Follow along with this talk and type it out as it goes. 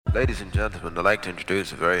Ladies and gentlemen, I'd like to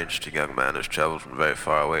introduce a very interesting young man who's traveled from very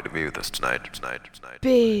far away to be with us tonight.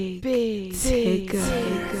 Big Tigger.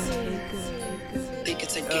 Think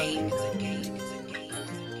it's a game.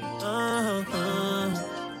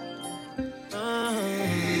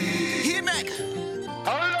 Hit Mac.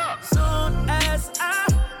 Hold up. Soon as I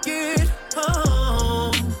get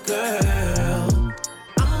home, girl,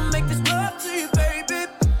 I'ma make this love to you, baby.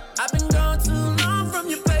 I've been gone too long from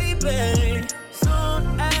you, baby.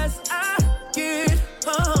 Soon as I get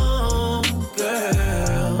home,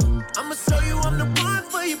 girl, I'ma show you I'm the one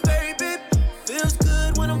for you, baby. Feels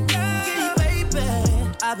good when I'm with you, baby.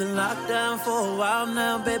 I've been locked down for a while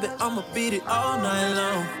now, baby. I'ma beat it all night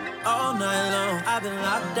long. All night long. I've been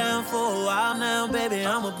locked down for a while now, baby.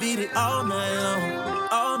 I'ma beat it all night long.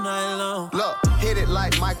 All night long. Look, hit it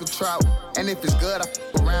like Michael Trout. And if it's good, I f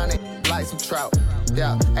around it like some trout.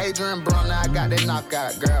 Yeah, Adrian Brown, now I got that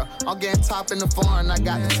knockout, girl. I'm getting top in the foreign, I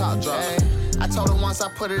got the top drop. I told her once I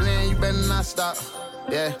put it in, you better not stop.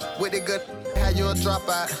 Yeah, with it good, had you a drop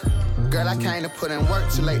out. Girl, I came to put in work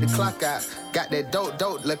too late to clock out. Got that dope,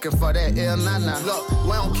 looking for that ill nana. Look,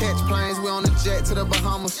 we don't catch planes, we on the jet to the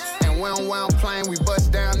Bahamas. And we don't plane, we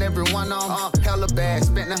bust down every one on. Hella bad,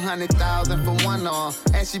 spent 100,000 for one on.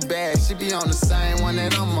 And she bad, she be on the same one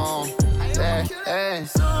that I'm on. Yeah, yeah.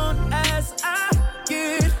 Soon as I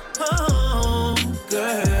get home,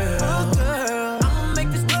 girl, I'ma make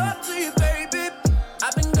this love to you, baby.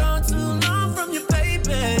 I've been gone too long from you,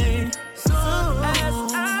 baby. Soon as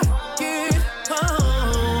I get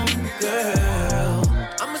home, girl,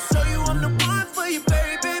 I'ma show you I'm the one for you,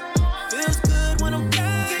 baby. Feels good when I'm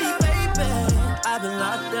with you, baby. I've been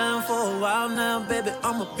locked down for a while now, baby.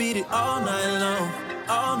 I'ma beat it all night long.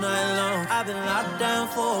 All night long. I've been locked down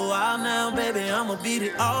for a while now, baby. I'ma beat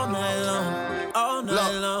it all night long. All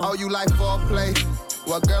night long. Oh, you like foreplay?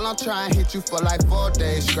 Well, girl, I'm trying to hit you for like 4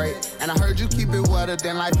 days straight. And I heard you keep it wetter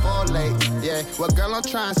than like 4 lakes. Yeah, well, girl, I'm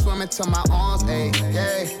trying to swim until my arms ache.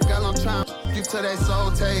 Yeah, girl, I'm trying to you to that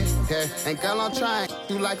soul taste. Yeah, and girl, I'm trying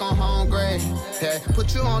you like on home grade. Yeah,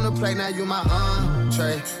 put you on the plate, now you my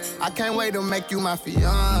entree. I can't wait to make you my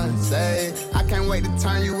fiance. I can't wait to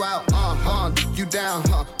turn you out, you down,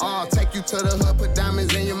 take you to the hood, put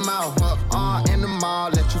diamonds in your mouth, in the mall,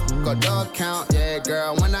 let you fuck a dog count. Yeah,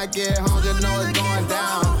 girl, when I get home, just know it's going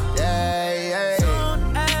down. Yeah, yeah.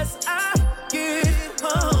 Soon as I get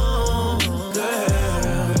home,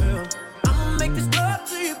 girl, I'ma make this love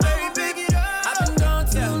to you, baby. I've been gone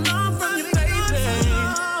too long from you, baby.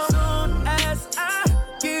 Soon as I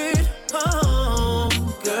get home,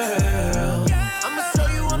 girl, I'ma show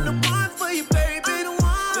you I'm the one for you, baby.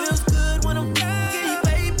 Feels good when I'm with you,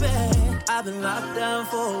 baby. I've been locked down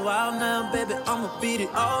for a while now, baby. I'ma beat it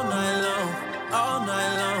all night long. All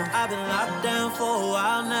night long. I've been locked down for a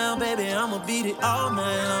while now, baby. I'ma beat it all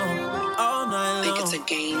night long. All night long. Think it's a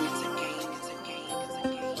game.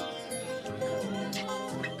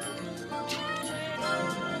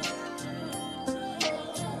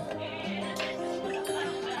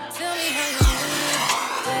 Tell me how you do it,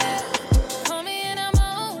 yeah. Call me and I'm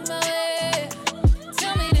on my way.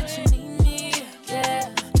 Tell me that you need me, yeah.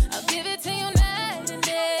 I'll give it to you night and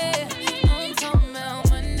day. I'm talking about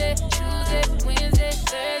Monday, Tuesday, Wednesday,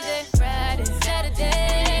 Thursday, Friday,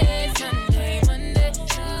 Saturday, Sunday, Monday,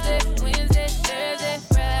 Tuesday, Wednesday, Thursday,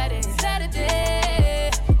 Friday,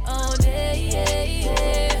 Saturday, all day, yeah,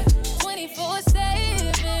 yeah.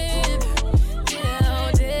 24/7, yeah,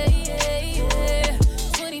 all day, yeah, yeah.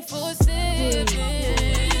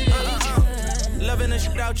 24/7. Loving the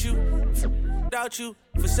shit out you, without you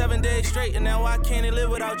for 7 days straight, and now I can't live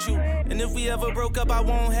without you. And if we ever broke up, I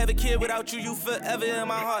won't have a kid without you. You forever in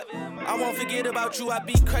my heart. I won't forget about you. I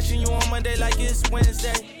be crushing you on Monday like it's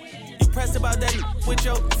Wednesday. You pressed about that what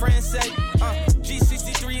your friends say.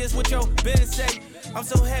 G63 is what your business say. I'm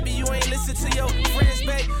so happy you ain't listen to your friends,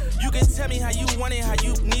 babe. You can tell me how you want it, how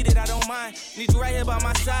you need it, I don't mind. Need you right here by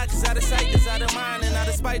my side, cause out of sight is out of mind. And out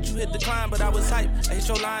of spite, you hit decline, but I was hype. I hit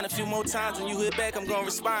your line a few more times, when you hit back, I'm gonna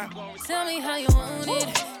respond. Tell me how you want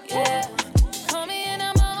it, yeah. Call me and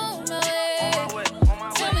I'm on my way.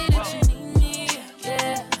 Tell me that you need me,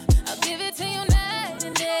 yeah. I'll give it to you night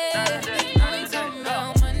and day. I'm talking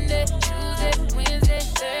about Monday, Tuesday, Wednesday,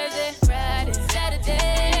 Thursday, Friday,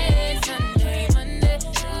 Saturday, Sunday, Monday,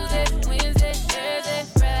 Tuesday, Wednesday, Thursday,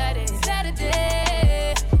 Friday,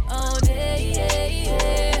 Saturday, all day, yeah,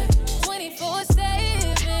 yeah.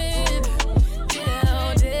 24/7, yeah,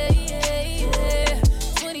 all day, yeah, yeah.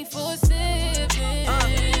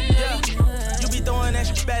 24/7. You be throwing that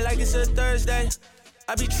shit back like it's a Thursday.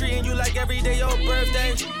 I be treating you like every day your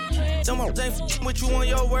birthday. Them hoes ain't with you on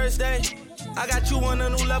your worst day. I got you on a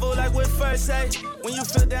new level like what first say. When you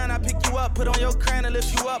feel down, I pick you up, put on your crown and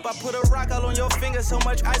lift you up. I put a rock all on your finger, so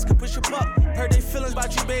much ice could push you up. Heard they feelings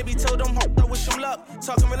about you, baby, told them I wish them luck.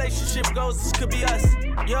 Talking relationship goals, this could be us.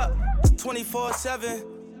 Yup, 24/7.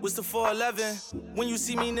 What's the 411? When you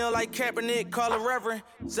see me kneel like Kaepernick, call a reverend.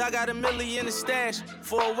 So I got $1 million in the stash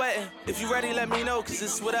for a wedding. If you ready, let me know, cause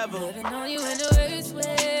it's whatever. Living on you in the worst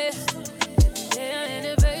way. Day our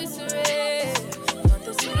anniversary. Want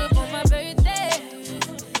the suit up on my birthday.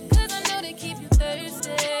 Cause I know they keep you thirsty.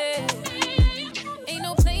 Ain't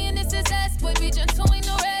no playing, this is us. Boy, be gentle, ain't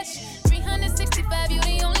no rush. 365, you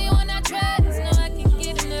the only one I trust. No, I can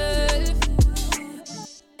get enough.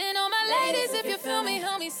 And all my ladies, if you feel me,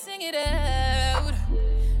 help me sing it out.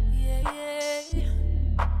 Yeah,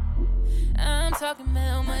 yeah. I'm talking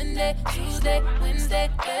about Monday, Tuesday, Wednesday,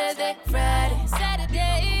 Thursday, Friday,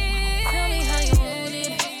 Saturday. Tell me how you want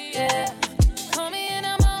it, yeah. Call me and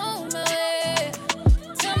I'm on my way.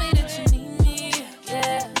 Tell me that you need me,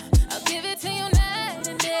 yeah. I'll give it to you night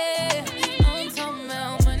and day. I'm talking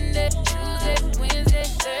about Monday, Tuesday, Wednesday,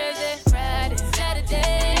 Thursday, Friday,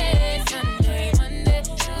 Saturday, Sunday, Monday,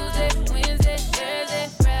 Tuesday, Wednesday, Thursday,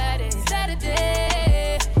 Friday,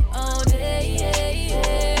 Saturday, all day, yeah,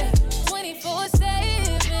 yeah.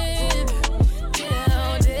 24/7, yeah,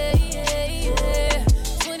 all day, yeah, yeah.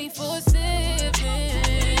 24/7,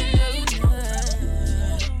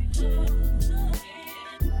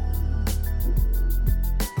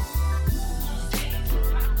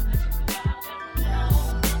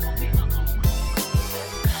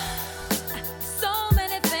 so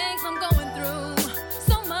many things I'm going through,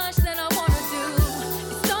 so much that I wanna do.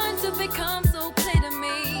 It's starting to become so clear to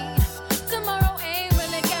me. Tomorrow ain't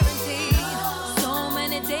really guaranteed. So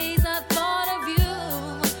many days I thought of you.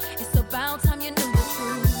 It's about time you knew the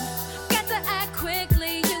truth. Got to act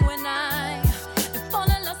quickly, you and I, and fall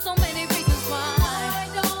in love so many reasons why.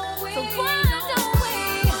 So why don't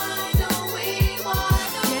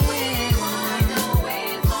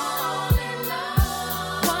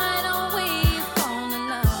we? Fall in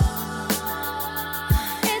love?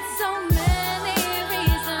 It's so many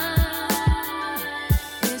reasons.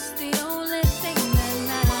 It's the only thing that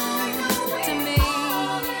matters to me.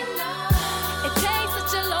 It takes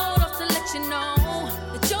such a load off to let you know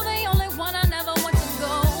that you're the only one I never want to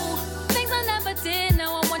go. Things I never did,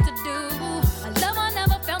 now I want to do. A love I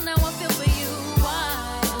never felt, now I feel for you. Why?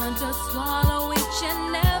 I just swallow each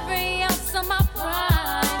and every ounce of my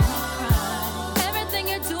pride. Everything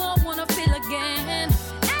you do, I wanna feel again.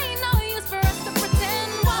 Ain't no use for us to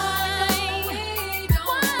pretend. Why can't we?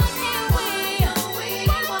 Why can't we?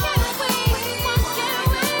 Why can't we? Why can't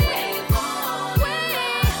we? Can't we fall? Yeah,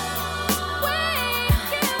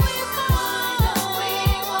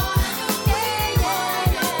 yeah.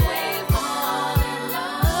 Fall in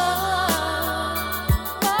love.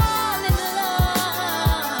 Fall in love.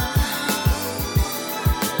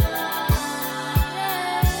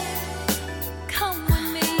 Come with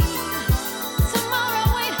me. Tomorrow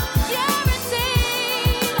ain't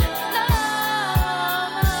guaranteed. No,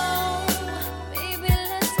 baby,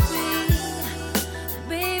 let's be.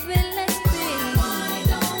 Baby, let's be. Why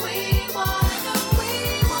don't we fall in love?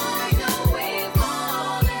 Why don't we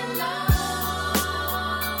fall in love?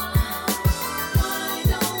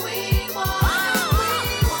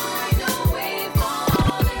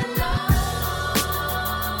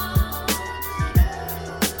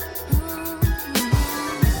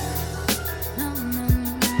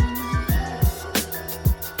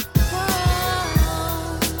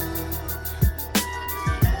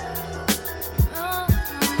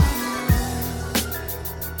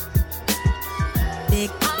 Big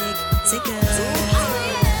ticker.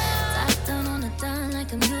 Top down on the dime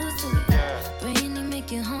like I'm used to it. Rainy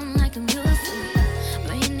make it home like I'm used to it.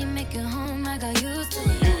 Rainy make it home like I used to it.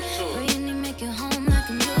 Rainy make it home like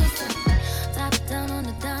I'm used to it. Top down on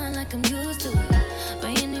the dime like I'm used to it.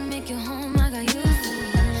 Rainy make it home like I used to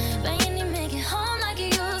it. Rainy make it home like you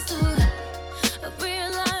used to it. I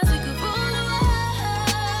realized we could rule the world.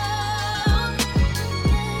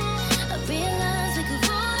 I realized we could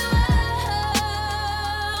rule the world.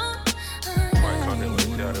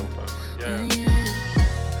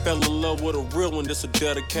 Fell in love with a real one, this a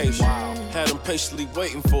dedication. Had them patiently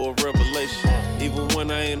waiting for a revelation. Even when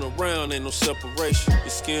I ain't around, ain't no separation. Your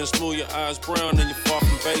skin smooth, your eyes brown, and you're far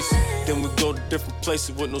from basic. Then we go to different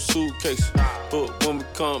places with no suitcase. But when we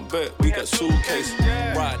come back, we got suitcases.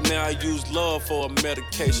 Right now, I use love for a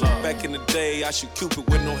medication. Back in the day, I shoot Cupid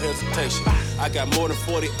with no hesitation. I got more than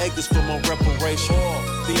 40 acres for my reparation.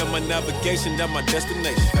 Be on my navigation, that's my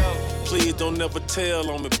destination. please don't never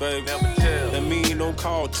tell on me, baby. Never tell. That mean don't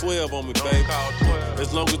call 12 on me, baby. Call 12.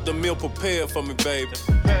 As long as the meal prepared for me, baby.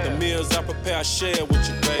 The meals I prepare, I share with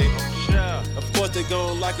you, baby. Of course they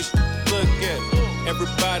gon' like it, look at it.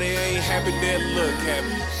 Everybody ain't happy, they look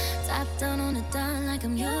happy. Top down on the dime like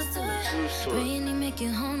I'm used to it. Brainy make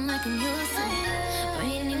it home like I'm used to it.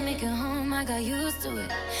 Brainy make it home, I got used to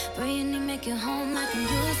it. Brainy make it home like I'm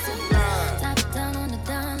used to it. Top down on the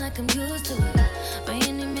dime like I'm used to it.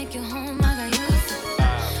 Brainy make it home, I got used to it.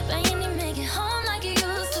 Brainy make it home like you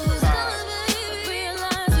used to it. I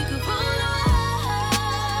realized we could roll around.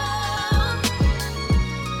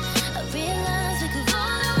 I realized we could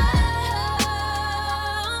roll around.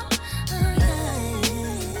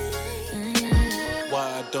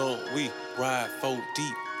 Why don't we ride 4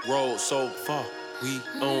 deep, roll so far? We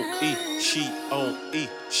on E, she on E,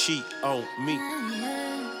 she on me.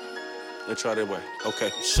 Let's try that way.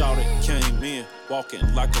 Okay. Shawty came in,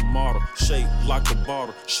 walking like a model, shaped like a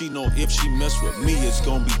bottle. She know if she mess with me, it's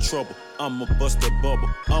gonna be trouble. I'ma bust that bubble,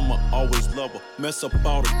 I'ma always love her. Mess up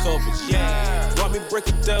all the covers, yeah. Why me break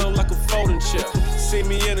it down like a folding chair? See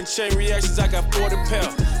me in the chain reactions, I got 40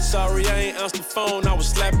 pounds. Sorry, I ain't answered the phone, I was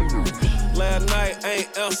slapping you. Last night,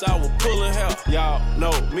 ain't else, I was pulling hair. Y'all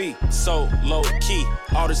know me, so low key.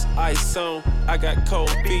 All this ice on, I got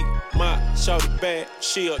cold feet. My shorty bad,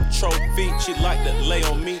 she a trophy. She like to lay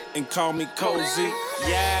on me and call me cozy.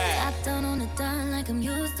 Yeah. Top down on the dime like I'm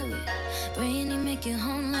used to it. Brainy make it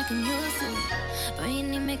home like I'm used to it.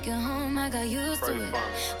 Brainy make it home, I got used to it.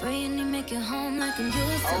 Brainy make it home like I'm used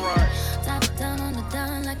to it. Top down on the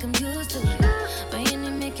dime like I'm used to it. Brainy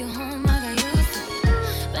make it home, I got used to it.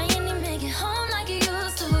 Brainy make it home like you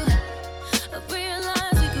used to it. I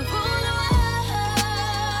realized we could roll around.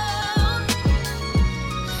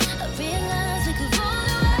 I realized we could roll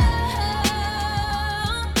around.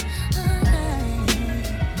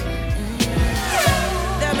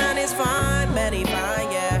 That man is fine, very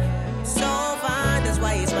fine, yeah. So fine, that's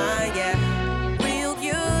why he's mine, yeah. Real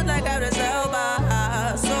cute like a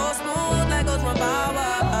Elba, so smooth like Osman Power.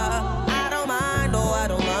 I don't mind, no, I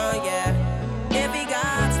don't mind, yeah. If he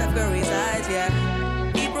got Steph Curry's eyes, yeah.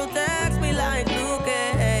 He protects me like Luke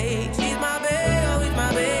Cage. He's my baby, oh, he's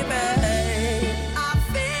my baby. I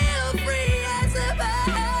feel free as a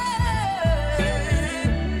bird,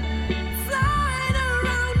 flying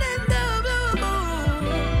around in the blue.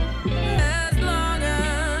 As long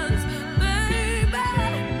as, baby,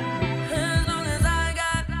 as long as I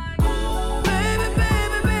got, baby,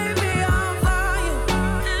 baby, baby, I'm flying.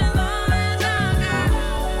 As long as I got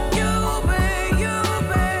you,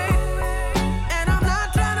 babe, and I'm not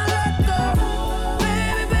trying to let go.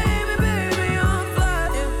 Baby, baby, baby, I'm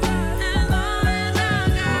flying. As long as I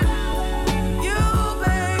got you,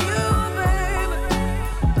 babe,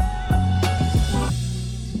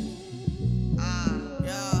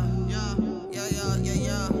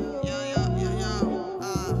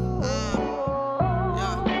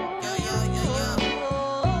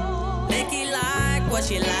 Nikki like what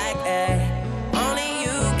she like, eh? Only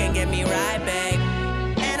you can get me right, babe.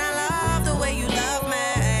 And I love the way you love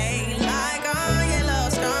me, like Kanye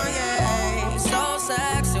loves Kanye. So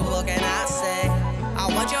sexy, what can I say? I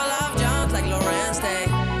want your love jumps like Lorenz Day.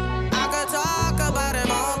 I could talk about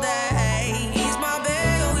him all day. He's my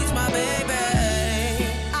baby, oh, he's my baby.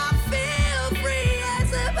 I feel free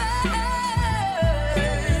as a bird,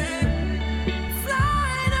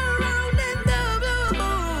 flying around in the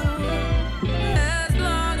blue. As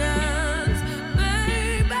long as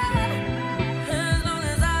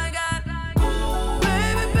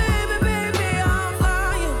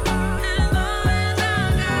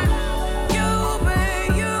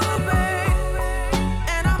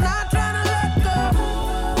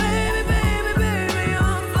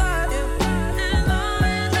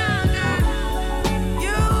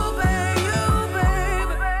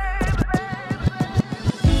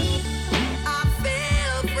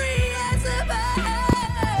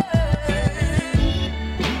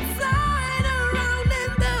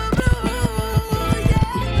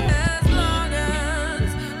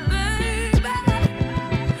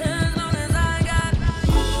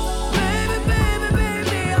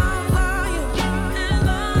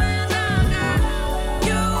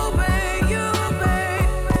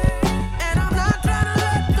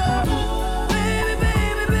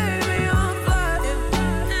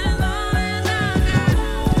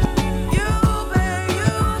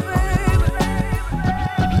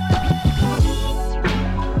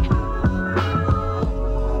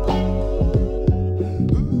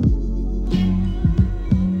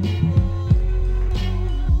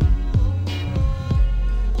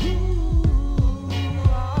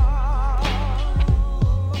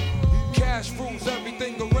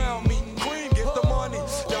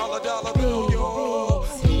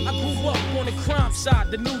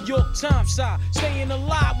the New York Times side. Staying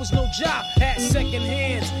alive was no job, had second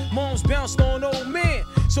hands. Moms bounced on old man.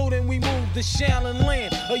 So then we moved to Shaolin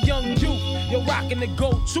Land, a young youth, you're rocking the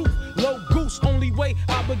go-to. Low goose, only way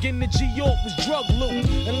I begin to G-York was drug loot.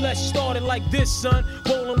 And let's start it like this, son,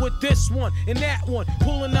 rolling with this one and that one,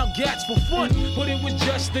 pulling out gats for fun. But it was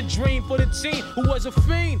just a dream for the teen who was a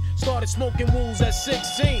fiend. Started smoking wools at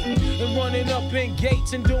 16 and running up in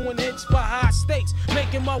gates and doing hits for high stakes,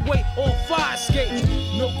 making my way on fire skates.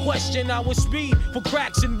 No question I was speed for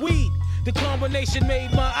cracks and weed. The combination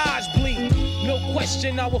made my eyes bleed. No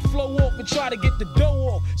question I would flow off and try to get the dough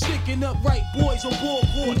off. Sticking up right boys on board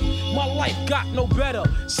court. My life got no better.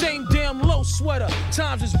 Same damn low sweater.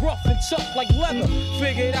 Times is rough and tough like leather.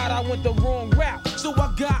 Figured out I went the wrong route. So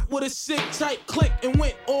I got with a sick tight click and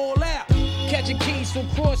went all out. Catching keys from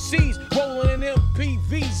cross seas, rolling in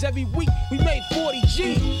MPVs. Every week we made 40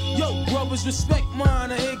 G. Yo, brothers, respect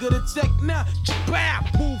mine. I ain't gonna tech now. Bow,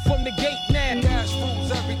 move from the gate now. Cash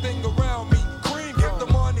rules everything around me. Cream, get the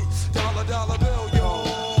money. Dollar, dollar bill, yo.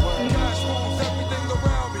 Cash rules everything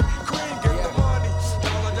around me. Cream, get the money.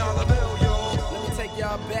 Dollar, dollar bill, yo. Let me take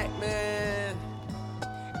y'all back, man.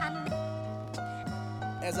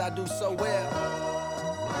 As I do so well.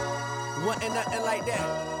 Wasn't nothing like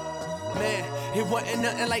that. Man, it wasn't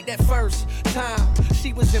nothing like that first time.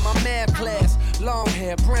 She was in my math class. Long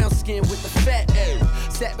hair, brown skin with the fat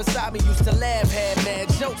ass. Sat beside me, used to laugh, had mad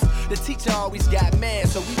jokes. The teacher always got mad,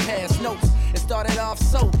 so we passed notes. It started off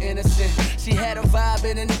so innocent. She had a vibe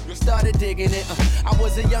and then started digging it. I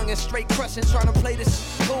was a young and straight crushing, trying to play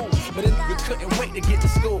this cool. But a nigga couldn't wait to get to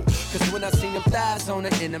school. Cause when I seen them thighs on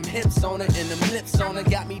her, and them hips on her, and them lips on her,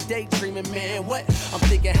 got me daydreaming, man, what? I'm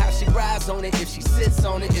thinking how she rides on it, if she sits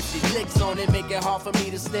on it, if she licks on it, make it hard for me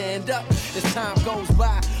to stand up. As time goes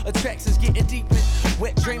by, attractions getting deeper.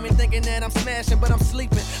 Wet dreaming, thinking that I'm smashing, but I'm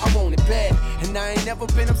sleeping. I want it bad, and I ain't never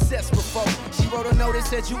been obsessed before. She wrote a note that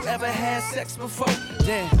said, you ever had sex before?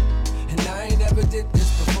 Damn, and I ain't never did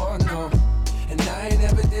this before, no. And I ain't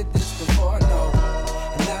never did this before, no.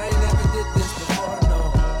 And I ain't never did this before,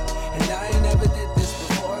 no. And I ain't never did this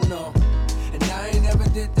before, no. And I ain't never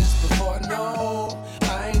did this before, no.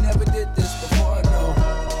 I ain't never did this before, no.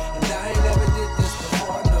 And I ain't never did this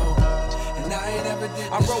before, no. And I ain't never did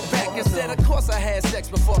this. I wrote back and said, of course I had sex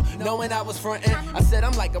before, knowing I was frontin'. I said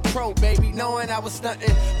I'm like a pro, baby, knowing I was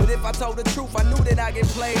stuntin'. But if I told the truth, I knew that I get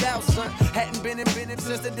played out, son. Hadn't been in business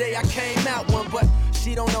since the day I came out one, but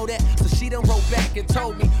she don't know that, so she done wrote back and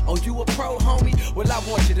told me, oh, you a pro, homie? Well, I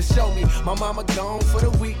want you to show me. My mama gone for the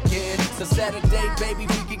weekend, so Saturday, baby,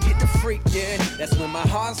 we can get the freakin'. That's when my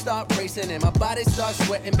heart start racing and my body start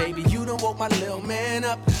sweating, baby, you done woke my little man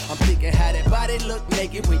up. I'm thinking how that body look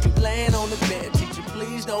naked when you layin' on the bed. Teacher,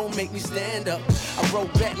 please don't make me stand up. I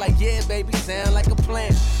wrote back like, yeah, baby, sound like a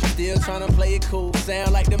plan. Still tryna play it cool,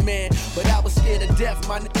 sound like the man. But I was scared to death,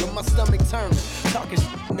 my nigga, my stomach turned. Talking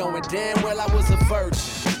shit, knowing damn well I was a virgin.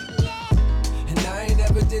 And I ain't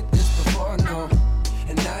never did this before, no.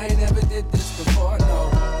 And I ain't never did this before, no.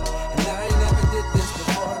 And I ain't never did this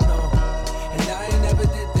before, no. And I ain't never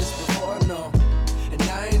did this before, no. And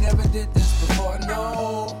I ain't never did this before,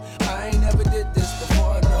 no. I ain't never did this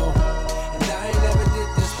before, no. And I ain't never did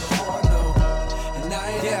this before, no. And I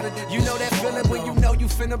ain't never did this. You know that feeling when you know you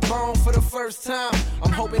finna bone for the first time.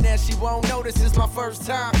 I'm hoping that she won't know this is my first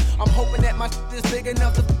time. I'm hoping that my shit is big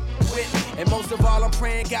enough to with. And most of all, I'm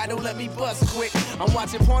praying God don't let me bust quick. I'm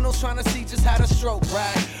watching pornos trying to see just how to stroke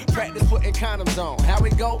right. Practice putting condoms on, how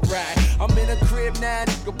it go right. I'm in a crib now,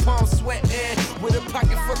 nigga, palm sweating, with a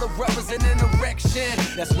pocket full of rubbers and an erection.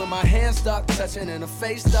 That's when my hands start touching and her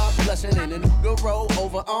face start blushing, and the nigga roll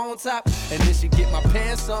over on top. And then she get my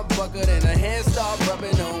pants unbuckled and her hands start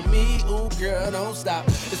rubbing on me. Ooh, girl, don't stop.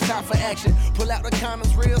 It's time for action. Pull out the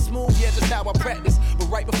condoms real smooth, yeah, just how I practice. But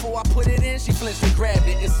right before I put it in, she flinched and grabbed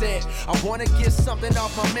it and said, I wanna get something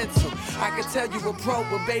off my mental. I can tell you a pro,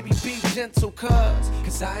 but baby, be gentle,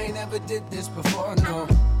 cause I ain't never did this before, no.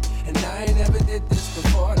 And I ain't never did this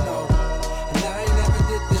before, no. And I ain't never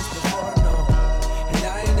did this before, no. And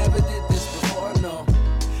I ain't never did this before, no.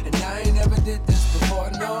 And I ain't never did this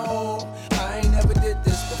before, no. I ain't never did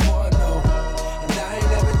this before, no. And I ain't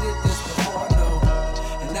never did this before, no.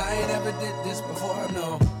 And I ain't never did this before,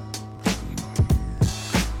 no.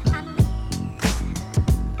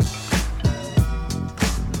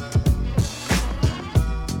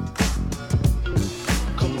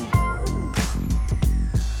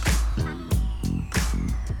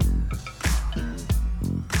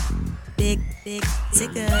 Big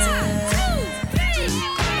ticker.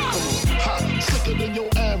 Hot, sicker than your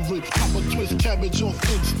average. Pop a twist cabbage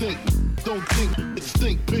off instinct. don't think it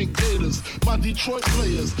stink. Pink Gators, my Detroit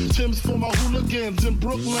players. Tim's for my hooligans in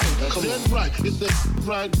Brooklyn. Dead right, if they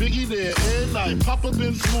right, Biggie there, and night. Papa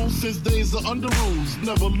been smooth since days of under rules.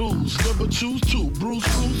 Never lose, never choose to. Bruce,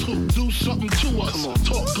 who? Do something to us.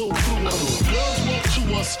 Talk, go through us. Girls want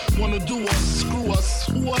to us, wanna do us, screw us,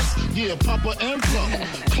 who us? Yeah, Papa and Plum.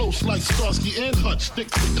 Close like Starsky and Hutch, stick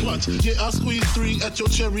to clutch. Yeah, I squeeze 3 at your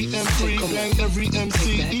cherry M3. Bang every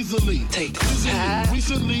MC easily.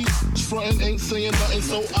 Recently, frontin' ain't saying nothing,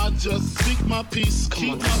 so I just speak my peace,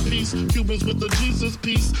 keep my peace. Cubans with the Jesus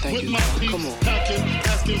peace, with my peace. Packing,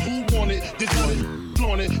 asking who want it, they want it,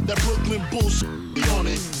 flaunt it. That Brooklyn bullshit, be on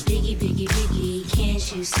it. Biggie, Biggie, Biggie,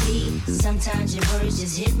 can't you see? Sometimes your words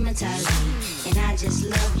just hypnotize me. And I just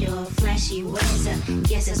love your flashy ways.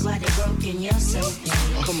 Guess that's why they're broken, you're so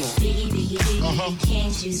bad. Come on. Biggie, Biggie, Biggie,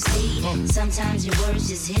 can't you see? Sometimes your words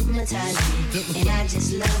just hypnotize me. And I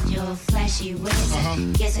just love your flashy ways.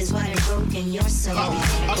 Guess that's why they're broken, you're so bad.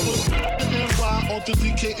 I put NY onto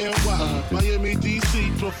DKNY. Miami,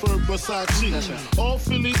 DC, prefer Versace. All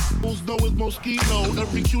Philly fools know it's Moschino.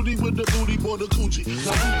 Every cutie with the booty, boy, the coochie.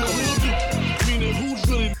 Now who's the real dude? Meaning who's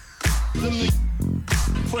really the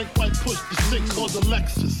Frank White pushed the 6 or the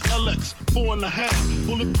Lexus LX 4.5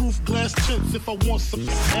 bulletproof glass tints if I want some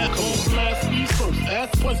at home blast me first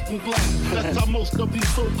ass question glass. That's how most of these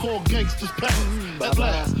so-called gangsters pass. At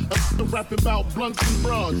last, I'm rapping about blunts and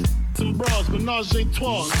bras. Some bras, menage a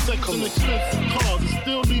trois, sex and expensive cars, and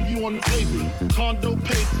still leave you on the pavement. Condo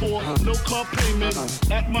paid for, no car payment.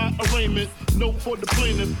 At my arraignment, note for the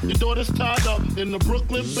plaintiff. Your daughter's tied up in the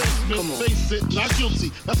Brooklyn basement. Face it, not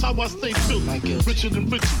guilty. That's how I stay built. Richer than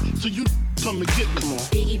Richie, so you come and get me.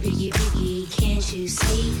 Biggie, Biggie, Biggie, can't you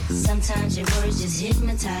see? Sometimes your words just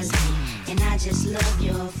hypnotize me. And I just love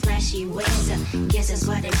your flashy ways. Guess that's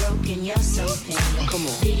why they're broken, you're so pain.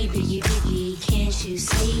 Biggie, Biggie, Biggie, can't you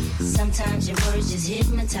see? Sometimes your words just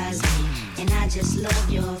hypnotize me. And I just love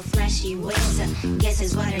your flashy ways. Guess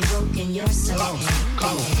that's why they're broken, you're so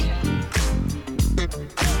pain.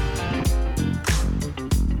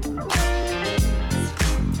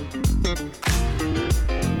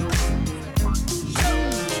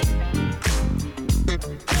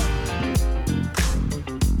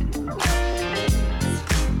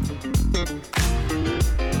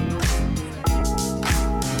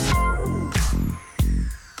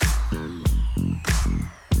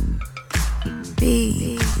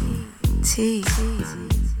 BT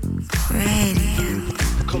Radio.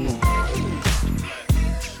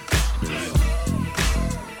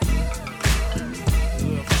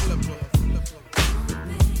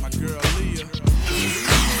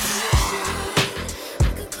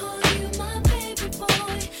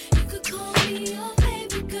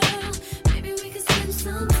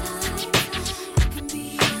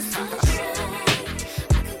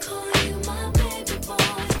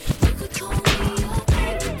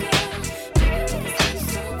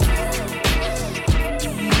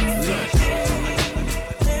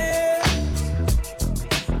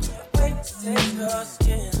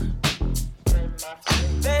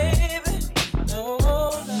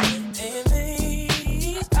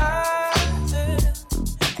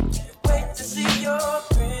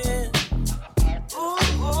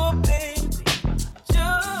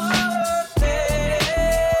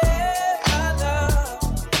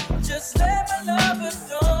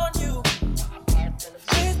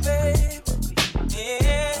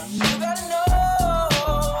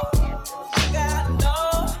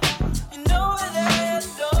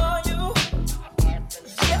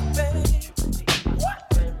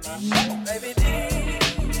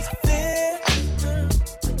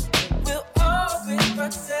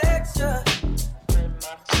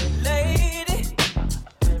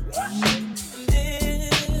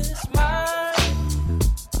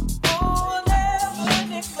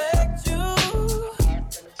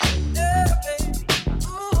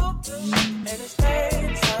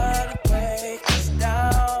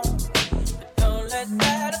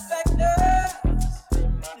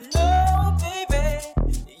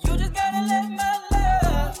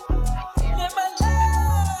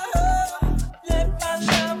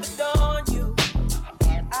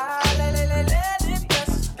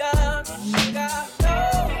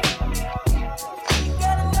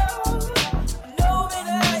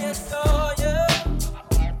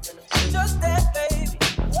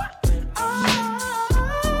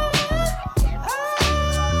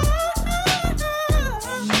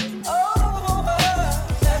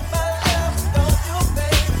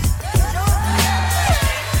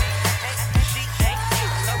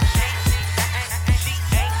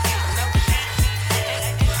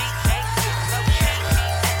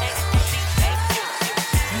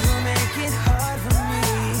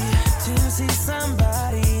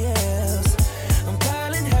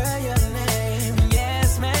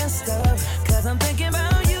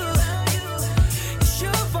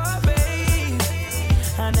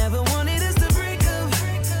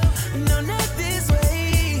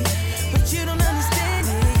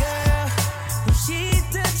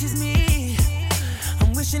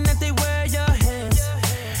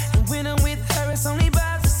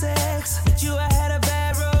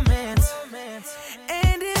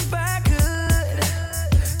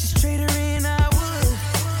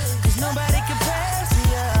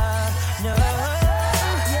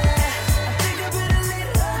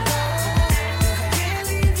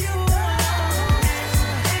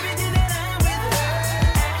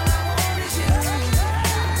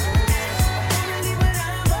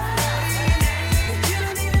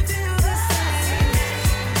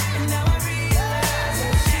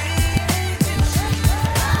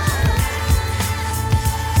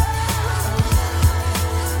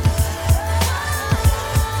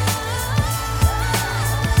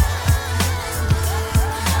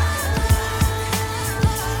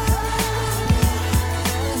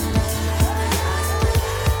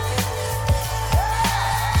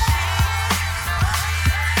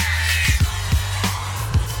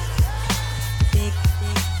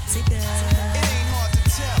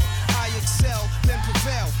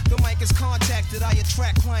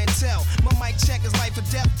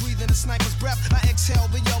 sniper's breath. I exhale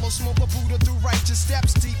the yellow smoke of Buddha through righteous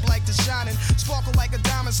steps, deep like the shining. Sparkle like a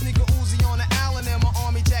diamond, sneaker Uzi on the island, and my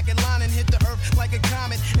army jacket lining hit the earth like a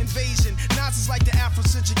comet invasion. Nazis like the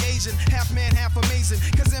Afrocentric Asian, half man, half amazing.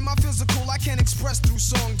 Cause in my physical, I can express through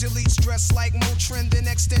song. Delete stress like Motrin, then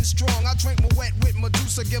extend strong. I drink my wet with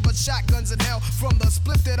Medusa, give her shotguns in hell. From the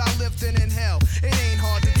split that I lived in hell, it ain't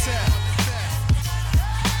hard to tell.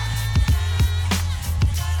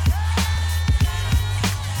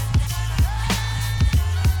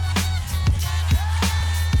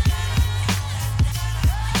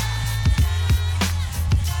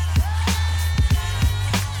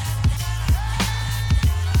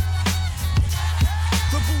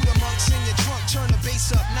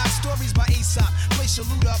 Up, not stories by Aesop. Place your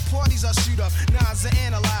loot up, parties I shoot up. Nas are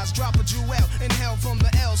analyze, drop a jewel. Inhale from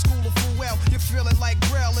the L, school of full well. You feel it like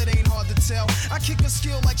Braille, it ain't hard to tell. I kick a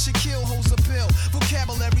skill like Shaquille holds a pill.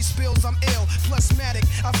 Vocabulary spills, I'm ill. Plusmatic,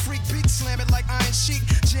 I freak beat, slam it like Iron Sheik.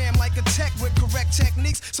 Jam like a tech with correct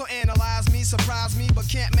techniques. So analyze me, surprise me, but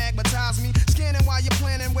can't magnetize me. Scanning while you're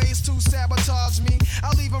planning ways to sabotage me.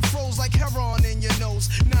 I'll leave them froze like heroin in your nose.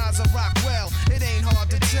 Nas a rock well, it ain't hard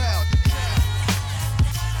to tell.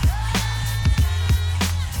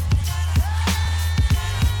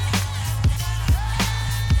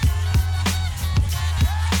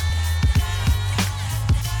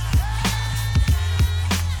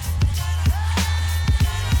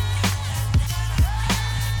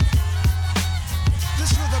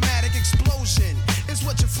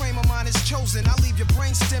 Chosen, I leave your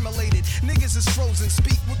brain stimulated. Niggas is frozen.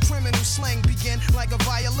 Speak with criminal slang. Begin like a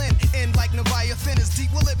violin. End like Leviathan is deep.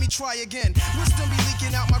 Well, let me try again. Wisdom be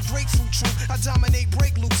leaking out my grapefruit truth. I dominate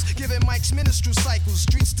break loops. Giving Mike's ministry cycles.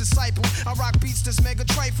 Streets disciple. I rock beats that's mega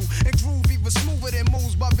trifle. And groove even smoother than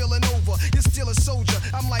moves by Villanova. You're still a soldier.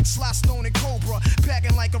 I'm like Sly Stone and Cobra.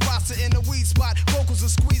 Packing like a roster in the weed spot. Vocals are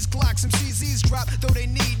squeeze clocks. Some CZs drop. Though they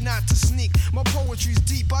need not to sneak. My poetry's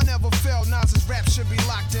deep. I never fell. Nas's rap should be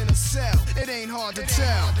locked in a cell. It ain't hard to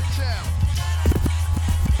tell.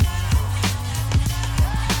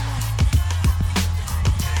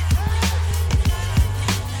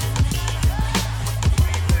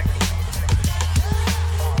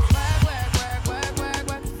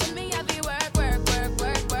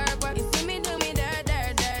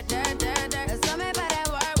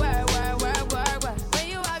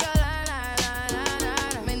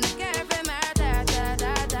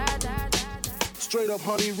 Straight up,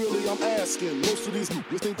 honey, really, I'm asking. Most of these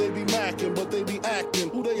niggas think they be macking, but they be acting.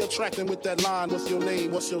 Who they attracting with that line? What's your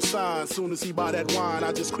name? What's your sign? Soon as he buy that wine,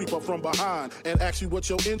 I just creep up from behind and ask you what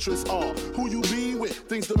your interests are. Who you be with?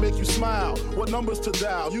 Things that make you smile. What numbers to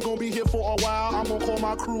dial? You gon' be here for a while. I'm gon' call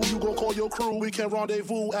my crew. You gon' call your crew. We can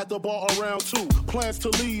rendezvous at the bar around 2. Plans to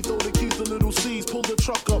leave, throw the keys to little C's. Pull the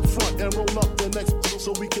truck up front and roll up the next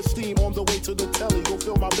so we can steam on the way to the telly. Go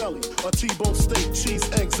fill my belly. A T-bone steak, cheese,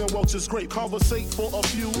 eggs, and Welch's grape. Conversate for a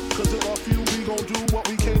few, cause there are few. We gon' do what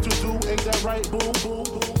we came to do. Ain't that right? Boom, boom,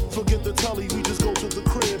 boom. Forget the telly. We just go to the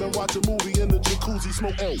crib and watch a movie in the jacuzzi.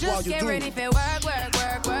 Smoke L while you do. Just get ready for work, work,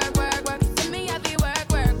 work, work, work, work. See me, I be work,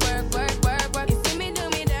 work, work, work, work, work. You see me do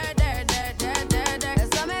me dirt, dirt, dirt, dirt, dirt, dirt. There's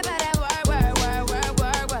something about that work, work, work, work,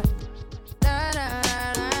 work, work. Da, da,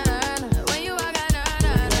 da, da, da. When you walk out, da,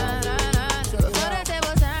 da, da, da, da. Before the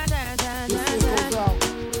table turn, turn, turn, turn, turn.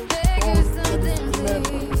 Big as something big.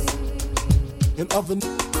 In other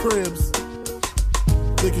cribs,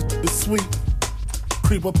 think it's sweet.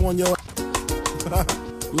 Creep up on your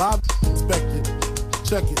live, expect it,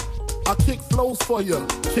 check it. I kick flows for ya,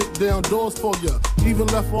 kick down doors for ya, even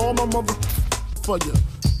left all my mother for ya.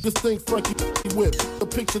 Just think Frankie whip, a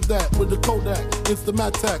picture that with the Kodak,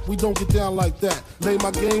 Instamatic. We don't get down like that. Lay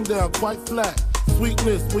my game down quite flat.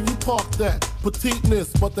 Sweetness, when you park that,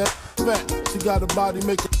 petiteness, but that fat. She got a body,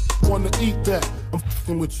 make her wanna eat that. I'm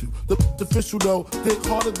f***ing with you. The official though, hit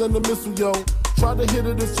harder than the missile, yo. Try to hit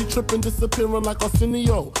it if she tripping, disappearing like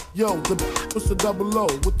Arsenio. Yo, the push a double O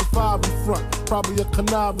with the 5 in front. Probably a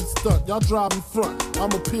conniving stunt. Y'all drive in front.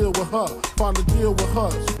 I'ma peel with her, find a deal with her.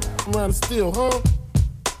 She around and steal, huh?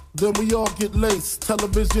 Then we all get laced.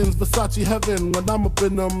 Televisions, Versace heaven. When I'm up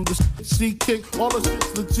in them, the shit she kick, all the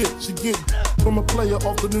shit's legit. She get from a player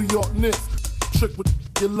off the New York Knicks. Trick with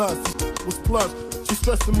your lust, was plush. She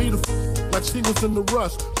stressing me to like she was in the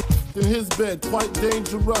rush. In his bed, quite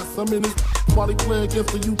dangerous. I'm in his while he play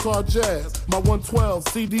against the Utah Jazz. My 112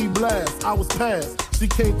 CD blast, I was passed. She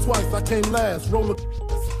came twice, I came last. Roller.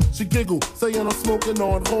 She giggled, saying I'm smoking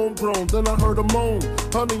on homegrown. Then I heard her moan,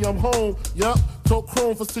 honey, I'm home. Yup, talk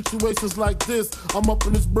chrome for situations like this. I'm up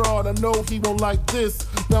in his broad, I know he won't like this.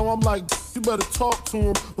 Now I'm like, you better talk to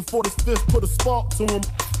him before this fifth put a spark to him.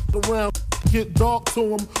 Around, get dark to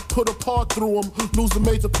him, put a part through him, lose a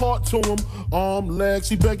major part to him. Arm, leg,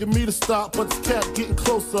 she begging me to stop, but this cat getting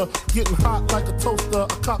closer, getting hot like a toaster, a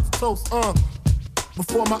cock to toast,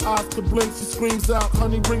 Before my eyes could blink, she screams out,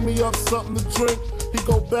 honey, bring me up something to drink. He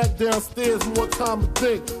go back downstairs, more time to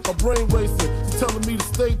think. Her brain racing, she's telling me to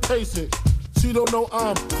stay patient. She don't know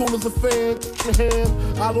I'm cool as a fan.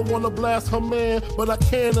 I don't wanna blast her man, but I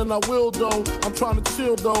can and I will though. I'm trying to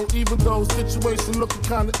chill though, even though situation looking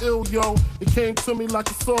kinda ill, yo. It came to me like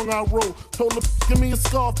a song I wrote. Told her, give me a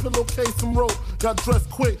scarf, pillowcase, and rope. Got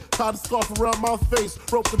dressed quick, tied a scarf around my face,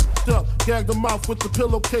 roped the up, gagged the mouth with the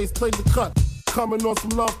pillowcase, played the cut. Coming on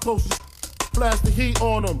some love potions. Flashed the heat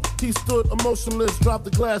on him. He stood emotionless, dropped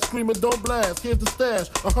the glass, screaming, don't blast. Here's the stash,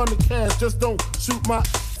 100 cash, just don't shoot my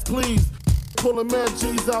please. Pulling mad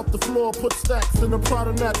G's out the floor, put stacks in a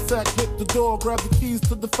Prada knapsack, hit the door, grab the keys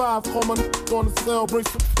to the 5, call my on the cell, bring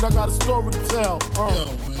some, I got a story to tell. Yo,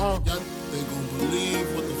 man, y'all, they gon' believe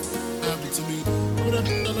what the happened to me. What that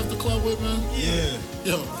I left the club with, man? Yeah.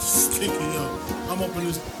 Yo, sticky, yo. I'm up in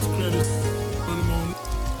this credit in the morning.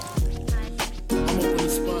 I'm up in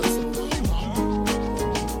this spot, so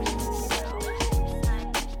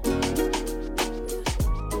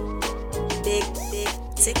Big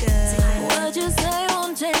ticker. What you say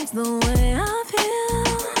won't change the way I feel,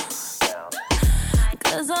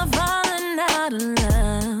 'cause I'm falling out of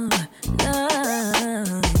love.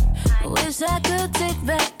 Wish I could take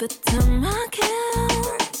back the time I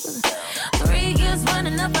killed. 3 years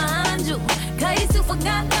running up behind you. Case you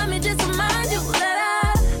forgot, let me just remind you that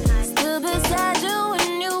I stood beside you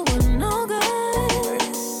when you were no good.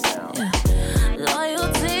 Yeah.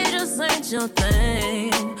 Loyalty just ain't your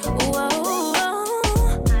thing. Whoa.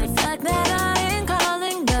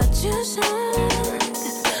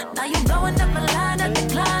 Now you blowing up a line at the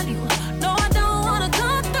climb you. No, I don't wanna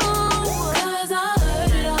come through, 'cause I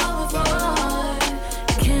heard it all before.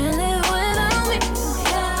 Can't live without me.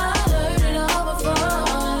 Yeah, I heard it all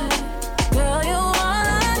before. Girl, you all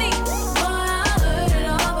I need. Boy, I heard it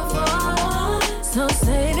all before. So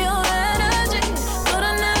save your energy for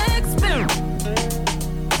the next spirit,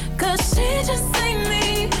 'cause she just ain't me.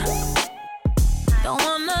 Don't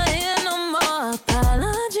wanna hear no more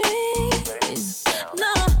apologies.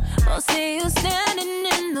 No, I'll see you standing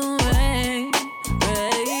in the rain.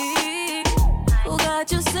 Who got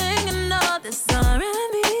you singing all this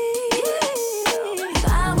R&B? If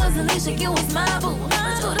I was Alicia, you was my boo.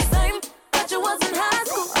 But you're the same, but you was in high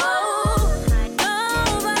school. Oh,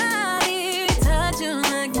 nobody touch you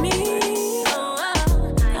like me. Oh,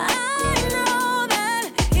 I know that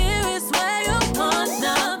here is where you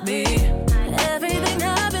wanna be. Everything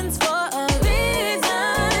happens for a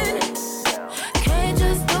reason. Can't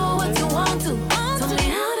just do what you want to. Tell me,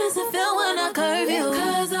 how does it feel when I curve you?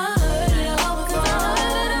 'Cause I heard it all before.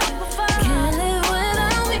 Can't live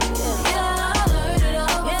without me. Yeah, I heard it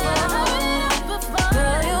all before.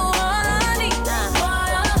 Girl, you all I need. Boy,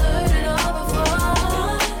 I heard it all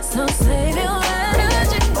before. So save your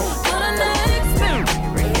energy for the next spirit,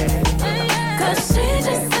 'cause she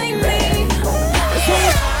just ain't me.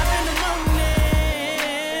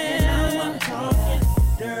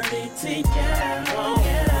 Dirty to you,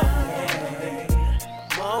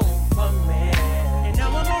 won't for me. And now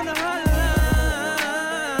I'm on the hotline.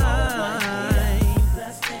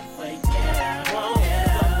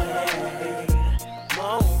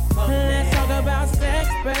 Let's talk about sex,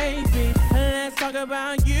 baby. Let's talk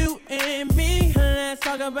about you and me. Let's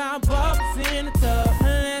talk about bubbles in the tub.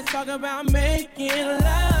 Let's talk about making love.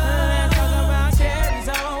 Let's talk about cherries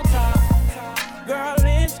on top. Girl,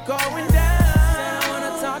 it's going down.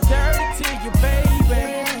 Talk dirty to you, baby.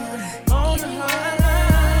 On the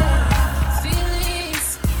hotline. Feelings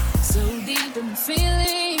so deep in my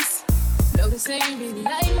feelings. No, this ain't really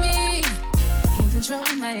like me. Can't control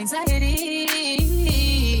my anxiety.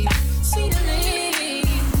 Feeling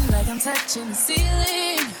like I'm touching the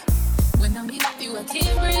ceiling. When I'm with you, I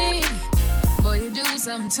can't breathe. Boy, you do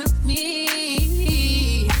something to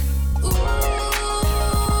me. Ooh.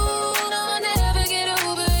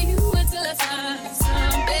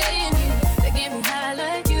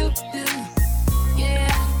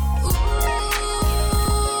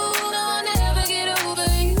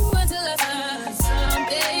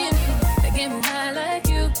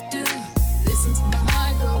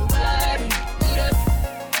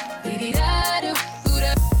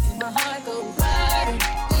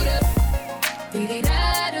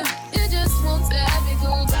 You just won't stop me,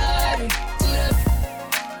 go body, boot up,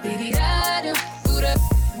 beat it out, boot up,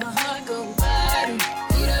 my heart go body,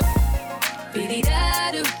 boot up, beat it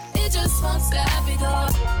out, it just won't stop me, go.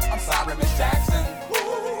 I'm sorry, Miss Jackson.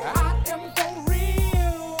 I am for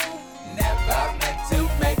real. Never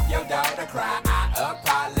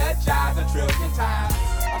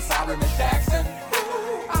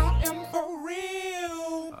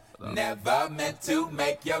Never meant to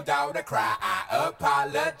make your daughter cry. I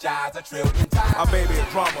apologize a trillion times. My baby is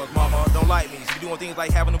drama, mama don't like me. She be doing things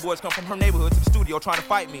like having the boys come from her neighborhood to the studio trying to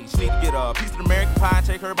fight me. She need to get a piece of the American pie and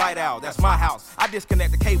take her bite out. That's my house. I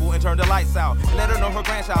disconnect the cable and turn the lights out and let her know her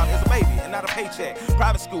grandchild is a baby and not a paycheck.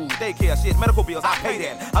 Private school, daycare, shit, medical bills, I pay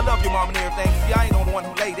that. I love your mom and everything. See, I ain't the one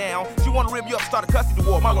who lay down. She wanna rip you up, start a custody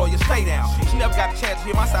war. My lawyer, stay down. She never got a chance to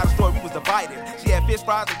hear my side of the story. We was divided. She had fish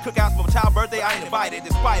fries and cookouts for my child's birthday. I ain't invited,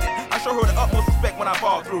 despite it. I show her the utmost respect when I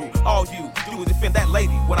fall through. All you do is defend that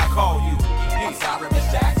lady when I call you. Yeah. I'm sorry,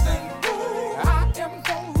 Miss Jackson. Ooh, I am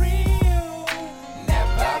for real.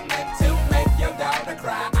 Never meant to make your daughter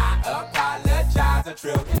cry. I apologize a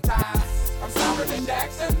trillion times. I'm sorry, Miss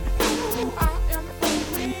Jackson. Ooh, I am for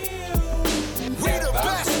real. We the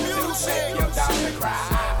best music. Make your daughter cry.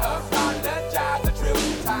 I apologize a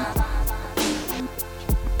trillion times.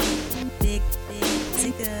 Big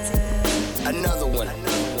Tigger. Another one.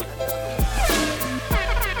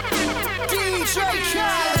 DJ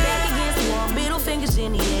Khaled. Back against the wall, middle fingers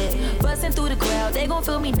in the air. Busting through the crowd, they gon'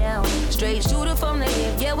 feel me now. Straight shooter from the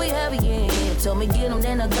hip, yeah, we heavy in here. Told me get 'em,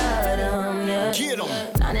 then I got 'em, yeah. Get 'em.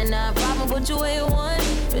 99 problem, but you ain't one.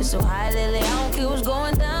 Been so high lately, I don't care what's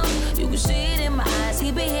going down. You can see it in my eyes,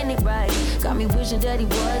 he been hitting it right. Got me wishing that he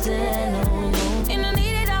wasn't, no, no. And I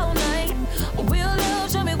need it all night. A real love,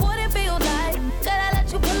 show me what it feels like. Gotta let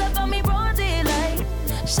you pull up on me, broad daylight.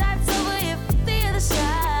 Shots over if the other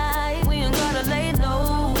side. We ain't gotta lay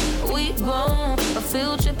low, we grown. A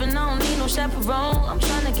field trip and I don't need no chaperone. I'm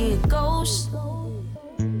tryna get ghost. Oh,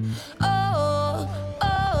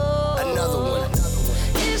 oh. Another one.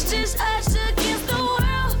 It's just us against the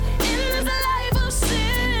world in this life of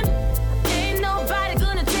sin. Ain't nobody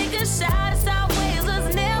gonna take a shot. It's our ways,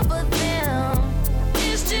 us never them.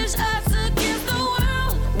 It's just us against the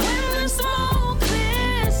world when the smoke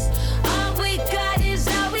clears. All we got is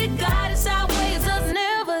all we got. It's our ways, us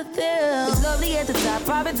never them. It's lovely at the top,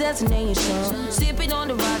 private destination. Sipping on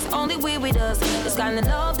the rocks, only we with us. It's kinda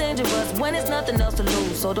love dangerous when it's nothing else to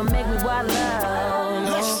lose. So don't make me wild out.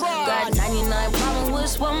 No. Got 99 problem,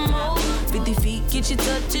 wish one more. 50 feet, get your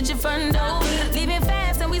touch at your front door. Leaving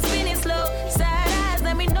fast and we spinning slow. Side eyes,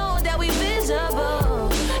 let me know that we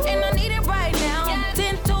visible. And I need it right now.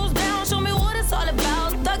 10 toes down, show me what it's all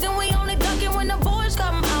about. Thuggin', we only duckin' when the boys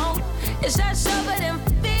come out. It's that shove it and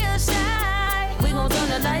feel shy. We gon' turn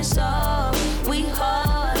the lights off. We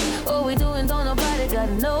hard. What we doing, don't nobody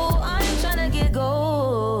gotta know. I ain't tryna get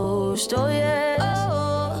ghost. Oh yeah.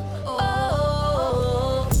 Oh,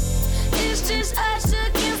 oh. It's just us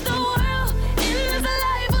against the world in this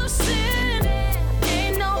life of sin.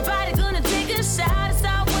 Ain't nobody gonna take a shot. It's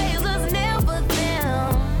our ways, us never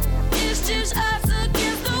them. It's just us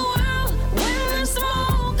against the world when the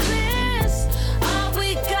smoke clears. All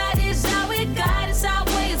we got is all we got. It's our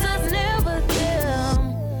ways, us never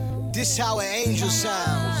them. This how an angel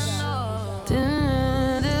sounds.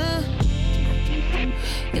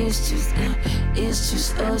 It's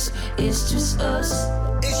just us, it's just us.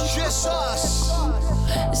 It's just us.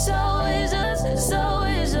 It's always us, it's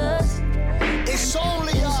always us. It's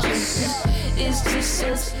only us. It's just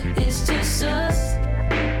us, it's just us.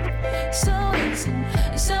 So it's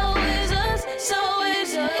always us, it's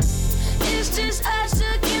always us. It's just us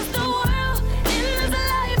against the world in this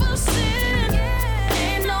life of sin.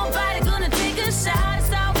 Ain't nobody gonna take a shot.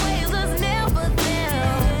 It's our ways, us never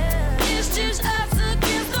them. It's just us.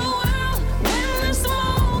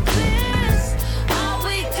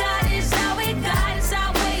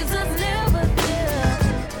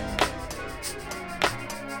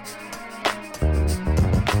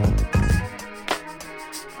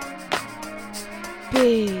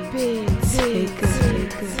 Big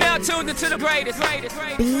Tigger. Now tuned into the greatest.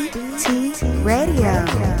 BT Radio.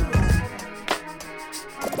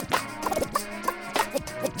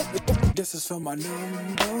 This is for my number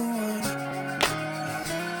one.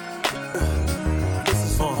 This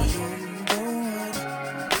is for my number one.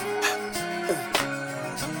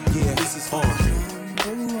 Yeah, this is for my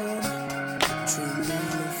number one.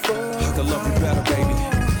 I can love you better, baby.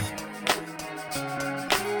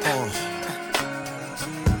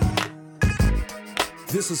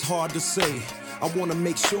 This is hard to say. I wanna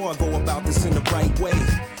make sure I go about this in the right way.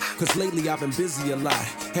 Cause lately I've been busy a lot,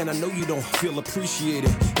 and I know you don't feel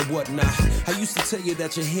appreciated and whatnot. I used to tell you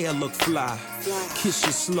that your hair looked fly, kiss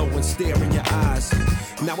you slow and stare in your eyes.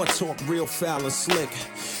 Now I talk real foul and slick.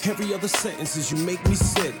 Every other sentence is you make me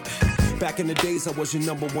sick. Back in the days I was your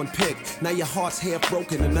number one pick. Now your heart's half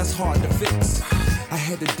broken and that's hard to fix. I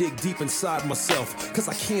had to dig deep inside myself, cause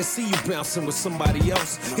I can't see you bouncing with somebody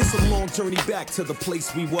else. It's a long journey back to the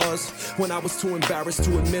place we was, when I was too embarrassed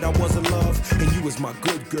to admit I was in love. And you was my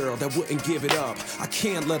good girl that wouldn't give it up. I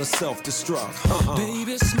can't let her self-destruct.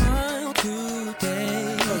 Baby, smile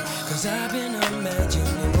today, cause I've been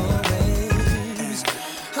imagining more ways.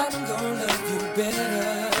 I'm gonna love you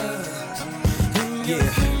better. And your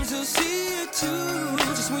friends will see it too,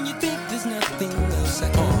 just when you think there's nothing else I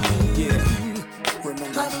can do. Yeah.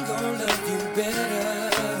 I'm gonna love you better.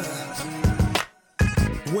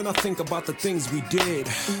 When I think about the things we did,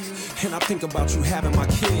 and I think about you having my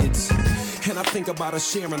kids, and I think about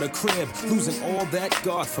us sharing a crib, losing all that,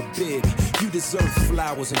 God forbid. You deserve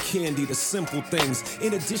flowers and candy, the simple things,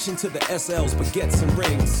 in addition to the SLs, baguettes and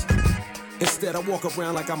rings. Instead, I walk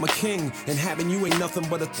around like I'm a king, and having you ain't nothing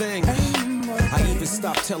but a thing. I even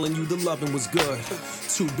stopped telling you the loving was good.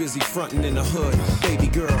 Too busy fronting in the hood. Baby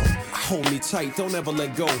girl, hold me tight, don't ever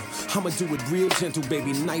let go. I'ma do it real gentle,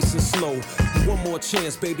 baby, nice and slow. One more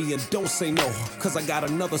chance, baby, and don't say no, cause I got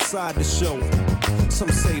another side to show. Some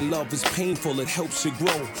say love is painful, it helps you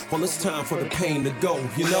grow. Well, it's time for the pain to go,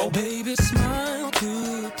 you know? Baby, smile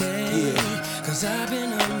today, cause I've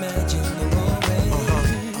been imagining more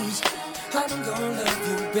ways. I'm gonna love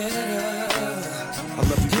you better. I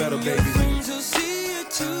love you better, baby. Your friends will see it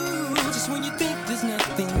too, just when you think there's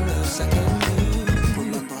nothing else I can do.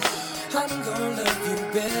 Remember, I'm gonna love you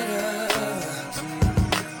better.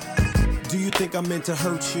 Do you think I meant to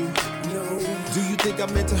hurt you? No. Do you think I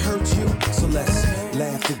meant to hurt you? So let's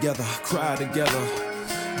laugh together, cry together.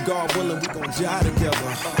 God willing, we gon' die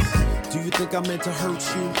together. Do you think I meant to hurt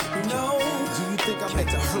you? No. Do you think I meant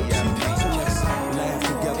to hurt you? So let's laugh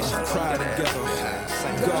together, cry together.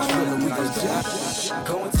 God willing, we gon' die.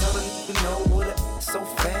 Go and tell a nigga no what it so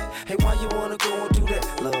fat. Hey, why you wanna go and do that,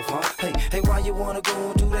 love, huh? Hey, why you wanna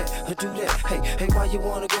go and do that, or do that? Hey, why you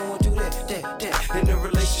wanna go and do that? In a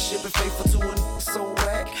relationship and faithful to a nigga so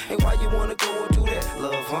whack. Hey, why you wanna go and do that,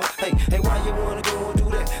 love, huh? Hey, why you wanna go and do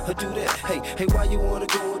that, or do that? Hey, why you wanna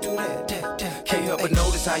go and do that? Can't help but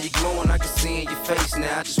notice how you glowing, I can see in your face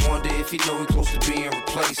now. I just wonder if you know you're close to being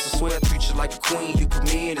replaced. I swear I treat you like a queen, you put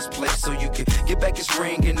me in this place so you can get back this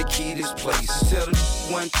ring and the key to this place. Tell the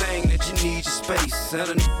one thing that you need your space. Tell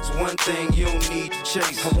the one thing you don't need to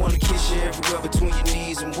chase. I wanna kiss you everywhere between your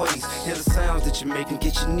knees and waist. Hear the sounds that you make and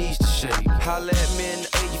get your knees to shake. Holla at me in the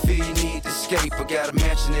A, you feel you need to escape. I got a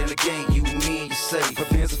mansion in the gate, you and me and you safe. My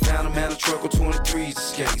pins are found, a man, a truck with 23s to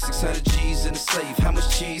skate. 600 G's in the safe, how much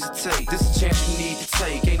cheese it take? This is a chance you need to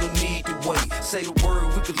take, ain't no need to wait. Say the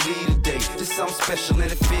word, we could lead a day. This something special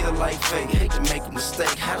and it feel like fate. Hate to make a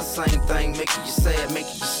mistake, how the same thing making you sad,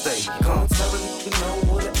 making you stay. Come tell a nigga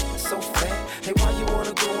know what it so fat. Hey, why you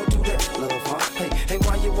wanna go and do that, love, huh? Hey,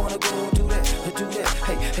 why you wanna go and do that, or do that?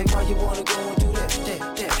 Hey, why you wanna go and do that?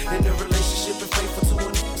 In a relationship and faithful to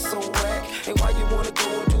a nigga so whack. Hey, why you wanna go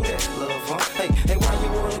and do that, love, huh? Hey, why you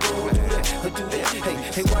wanna go and do that, or do that?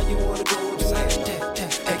 Hey, why you wanna go and do that?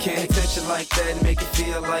 Hey, can't touch it like that and make it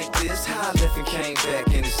feel like this. How I left and came back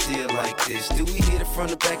and it's still like this. Do we hit it from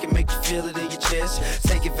the back and make you feel it in your chest?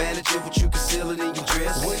 Take advantage of what you conceal it in your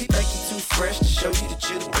dress. Would he make you too fresh to show you that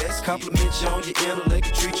you're the best? Compliment you on your intellect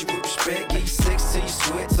and treat you with respect. Give you sex till you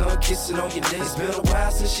sweat, tongue kissing on your neck. It's been a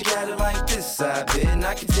while since you got it like this, I bet. And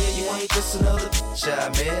I can tell you ain't just another bitch I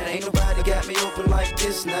met. Ain't nobody got me open like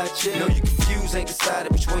this, not yet. No, you confused, ain't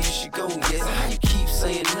decided which way you should go yet. How you keep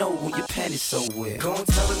saying no when your panties so wet? Go and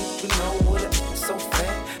tell a nigga know what it so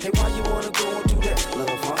fat. Hey, why you wanna go and do that, love,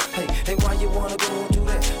 huh? Hey, why you wanna go and do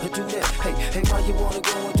that, or do that? Hey, why you wanna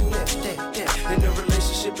go and do that? In a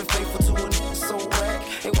relationship and faithful to a nigga so whack.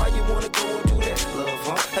 Hey, why you wanna go and do that, love,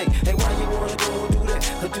 huh? Hey, why you wanna go and do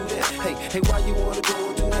that, or do that? Hey, why you wanna go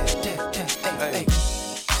and do that? Hey,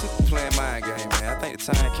 playing mind game, man. I think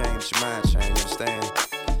the time came that your mind changed, you understand?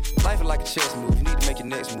 Life is like a chess move. You need to make your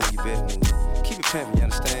next move your best move. Keep it pimping, you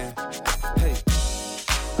understand? Hey,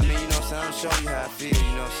 I mean, you know what I'm saying? I'm showing you how I feel,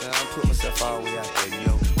 you know what I'm saying? I'm putting myself all the way out there, you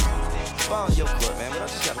know? Ball in your court, man, but I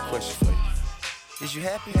just got a question for you. Is you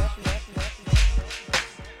happy?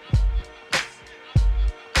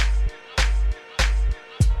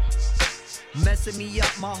 Messing me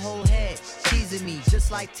up my whole head, teasing me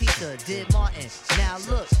just like Tita did Martin. Now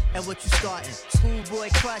look at what you starting. Schoolboy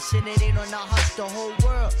crushing it ain't on the hush, the whole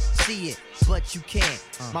world see it, but you can't.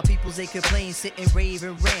 My peoples they complain, sit and rave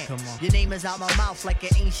and rant. Your name is out my mouth like an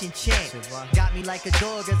ancient chant. Got me like a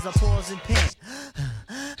dog as I pause and pant.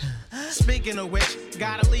 Speaking of which,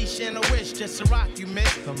 got a leash and a wish just to rock you,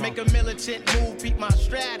 miss. Make a militant move, beat my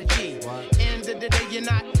strategy. End of the day, you're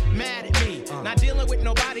not mad at me. Not dealing with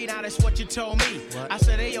nobody, now that's what you told me. I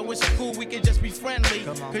said, hey, yo, it's cool, we can just be friendly.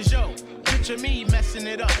 Cause yo, picture me messing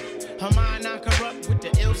it up. Her mind non-corrupt with the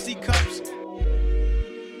LC cups.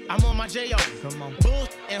 I'm on my J.O. Bull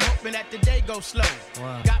and hoping that the day goes slow.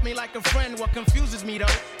 Got me like a friend, what confuses me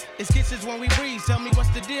though? It's kisses when we breathe, tell me what's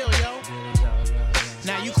the deal, yo?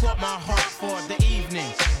 Now you caught my heart for the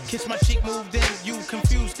evening. Kiss my cheek, moved in, you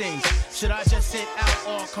confused things. Should I just sit out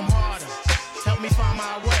or come harder? Help me find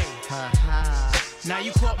my way. Now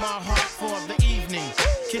you caught my heart for the evening.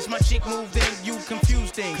 Kiss my cheek, moved in, you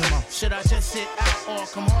confused things. Should I just sit out or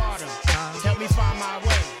come harder? Help me find my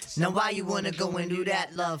way. Now why you wanna go and do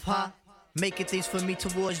that, love, huh? Making things for me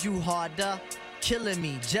towards you harder. Killing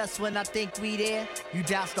me just when I think we there. You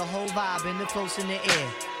douse the whole vibe and the close in the air.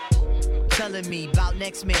 Telling me about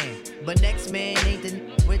next man, but next man ain't the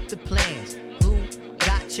with the plans. Who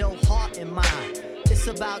got your heart in mind? It's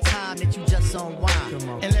about time that you just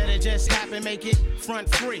unwind. And let it just happen, make it front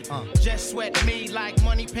free. Just sweat me like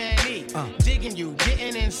money panty. Digging you,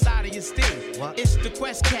 getting inside of your steel. It's the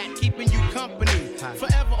Quest Cat keeping you company.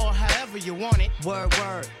 Forever or however you want it. Word,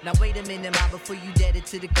 word. Now wait a minute, ma, before you dead it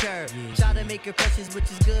to the curb. Try to make impressions, which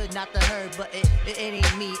is good, not the herd. But it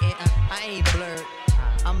ain't me, and I ain't blurred.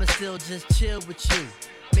 I'ma still just chill with you.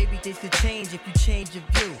 Maybe things could change if you change your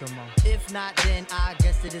view. If not, then I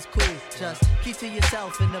guess it is cool. Just keep to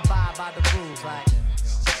yourself and abide by the rules. Like,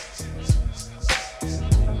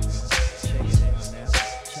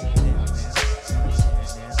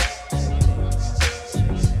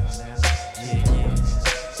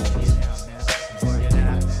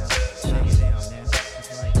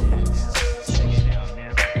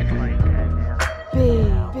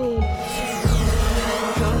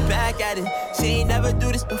 She ain't never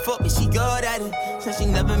do this before, but she good at it. Said she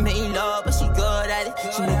never made love, but she good at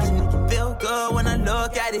it. She make it feel good when I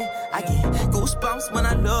look at it. I get goosebumps when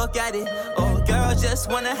I look at it. Oh, girl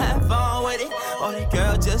just wanna have fun with it. Oh, the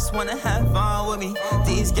girl just wanna have fun with me.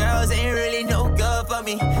 These girls ain't really no good for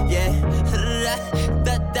me. Yeah.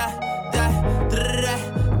 Da da da da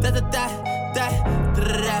da da da da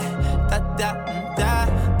da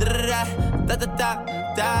da da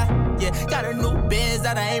da. Yeah, got a new biz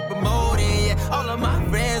that I ain't promoting. Yeah, all of my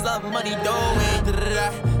friends love money doing.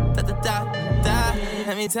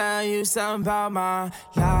 Let me tell you something about my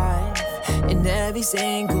life. In every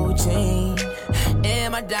single chain,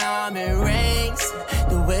 in my diamond rings.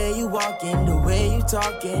 The way you walking, the way you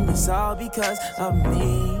talking, it's all because of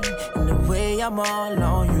me. And the way I'm all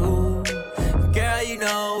on you, girl, you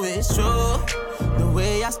know it's true. The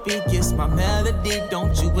way I speak, it's my melody.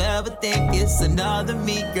 Don't you ever think it's another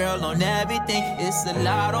me, girl, on everything. It's a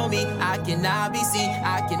lot on me. I cannot be seen.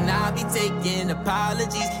 I cannot be taking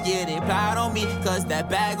apologies. Yeah, they plot on me, cause that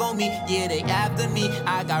bag on me. Yeah, they after me.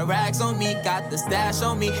 I got racks on me, got the stash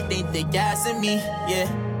on me. Think they gassing me, yeah.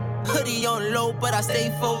 Hoodie on low, but I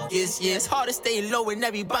stay focused, yeah. It's hard to stay low and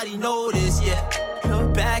everybody know this, yeah.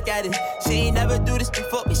 Look back at it. She ain't never do this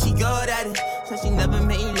before, but she good at it. Said she never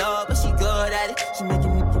made love, but she good at it. She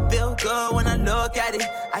making me feel good when I look at it.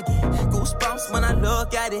 I get goosebumps when I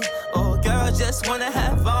look at it. Oh, girl just wanna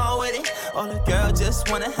have fun with it. Oh, the girl just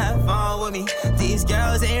wanna have fun with me. These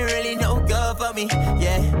girls ain't really no good for me.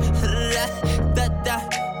 Yeah. Da da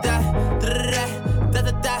da da da da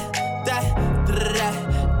da da da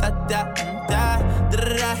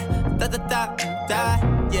da da da.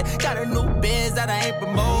 Yeah, got a new biz that I ain't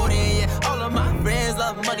promoting. Yeah, all of my friends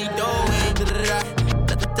love money doing.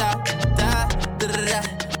 Da da da da da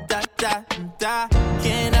da da da.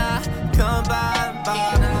 Can I come by?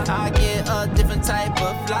 I get a different type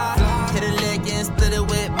of fly. Hit a lick and split it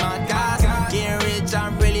with my guys. Getting rich,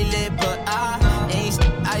 I'm really lit, but I ain't.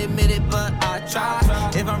 I admit it, but I try.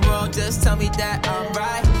 If I'm wrong, just tell me that I'm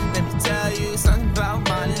right. Let me tell you something about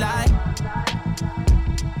my life.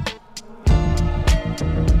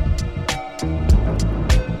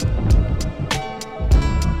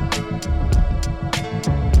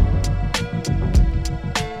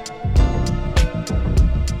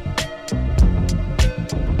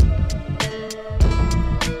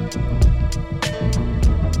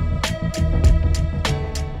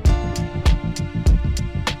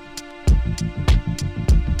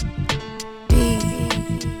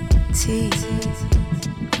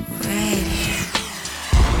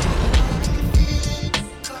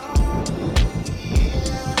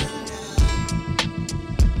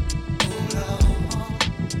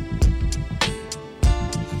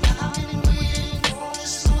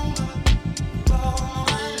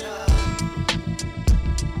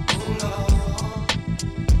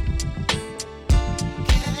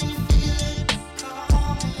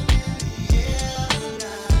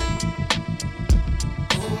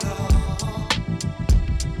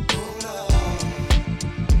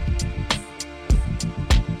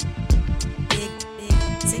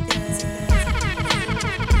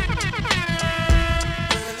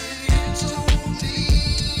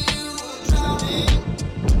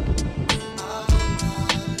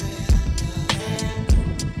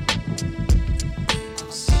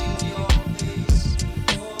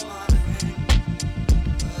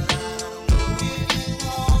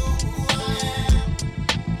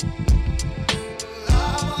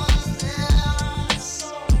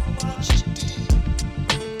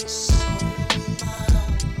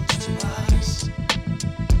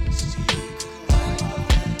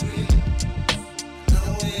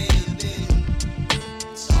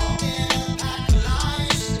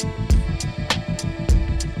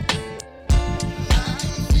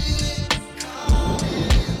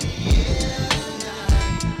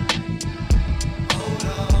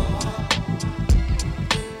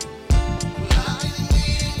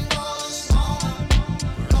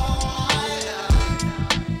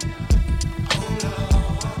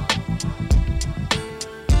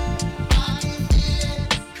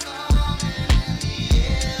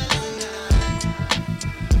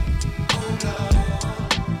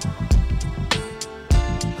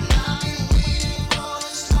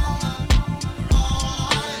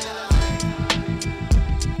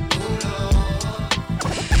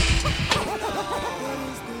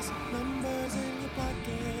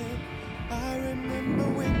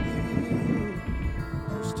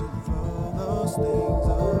 those things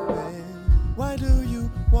away. Why do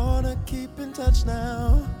you wanna keep in touch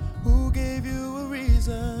now? Who gave you a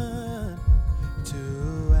reason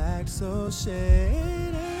to act so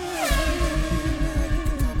shady?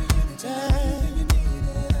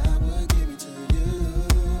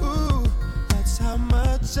 Ooh, that's how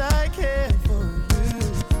much I care for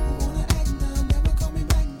you. Wanna act now, never call me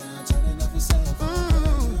back now. Turning off your cell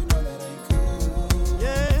phone, you know that ain't cool.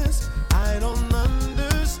 Yes, I don't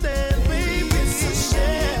understand, baby. It's a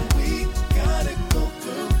shame we gotta go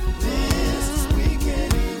through this. We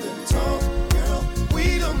can't even talk, girl.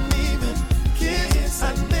 We don't even kiss.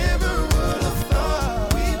 I never would have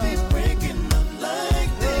thought we'd be breaking up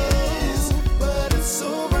like this, but it's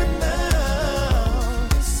over now.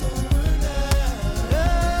 It's over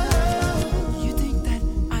now. You think that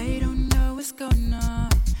I don't know what's going on,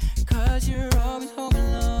 'cause you're always home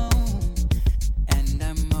alone, and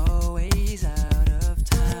I'm always out of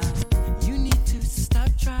town. You need to stop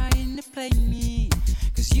trying to play me,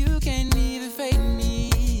 'cause you can't even fake me.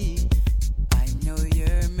 I know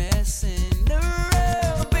you're messing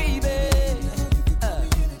around, baby.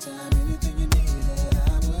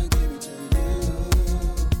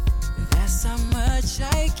 That's how much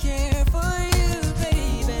I care for you,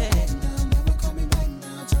 baby.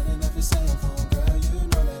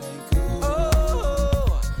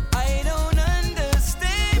 Oh, I don't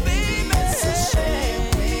understand, baby. It's a shame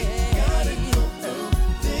we gotta go through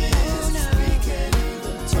this. We can't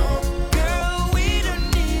even talk, Girl, we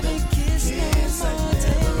don't even kiss no I more.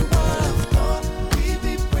 never would have thought we'd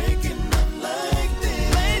be breaking up like this.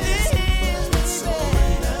 But it's over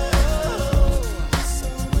now. It's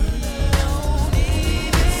over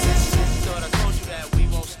Thought I told you that we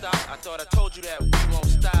won't stop. I thought I told you that we won't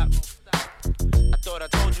stop. I thought I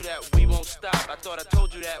told you that we won't stop. I thought I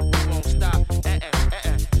told you that we won't stop.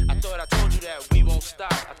 I thought I told you that we won't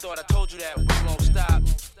stop. I thought I told you that we won't stop.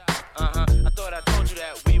 I thought I told you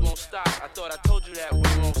that we won't stop. I thought I told you that we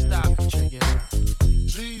won't stop. Check it out.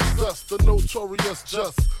 Jesus, the notorious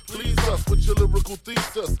just. Please us with your lyrical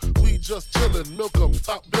thesis. We just chillin', milk 'em,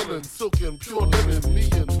 top billin', silkin', pure linen, me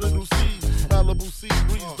and little C's, Malibu sea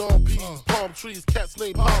breeze, dawn peas, palm trees, cats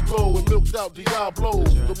named Pablo, and milked out Diablo.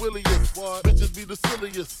 The williest, bitches be the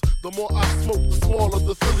silliest. The more I smoke, the smaller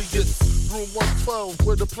the Philly gets. Room 112,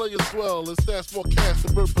 where the players dwell, and stash more cash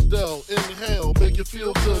than Bert Fidel. Inhale, make you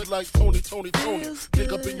feel good like Tony.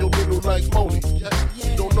 Kick up in your middle like Moni.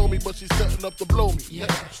 She don't know me, but she's setting up to blow me.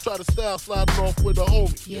 Try to style sliding off with a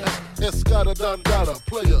homie. Escada Dandada,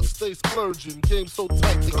 player, stay splurging. Game so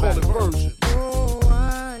tight, they call it version. Oh,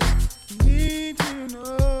 I need to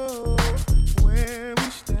know where we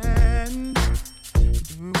stand.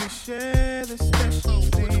 Do we share the special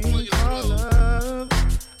thing called love?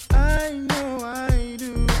 I know I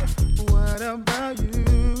do. What about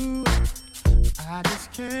you? I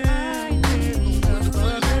just can't get enough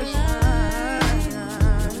of this time.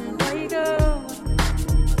 Where you go?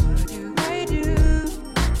 What do I do?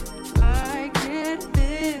 I can't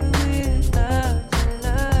live without your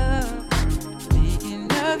love.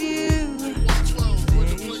 Thinking of you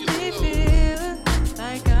makes me feel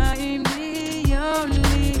like I am the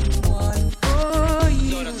only one for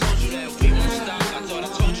you. I thought I told you that we won't stop. I thought I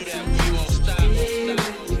told you that we won't stop. I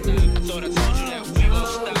thought I told you that we won't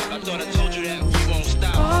stop. I thought I told you that we won't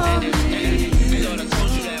stop. I thought I told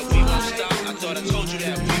you that we won't stop. I thought I told you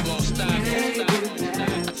that we won't stop. I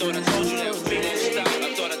thought I told you that we won't stop. I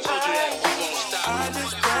thought I told you that we won't stop. I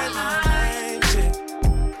just got my mind check.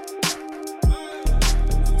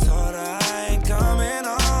 Thought I ain't coming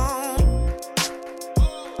home.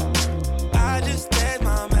 I just had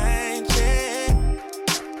my mind check.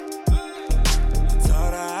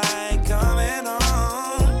 Thought I ain't coming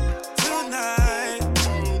home tonight.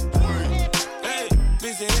 Hey,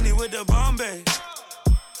 busy Henny with the Bombay.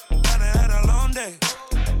 I done had a long day.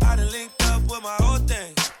 I done linked up with my whole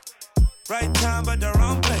thing. Right time, but the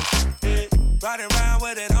wrong place. Yeah. Riding around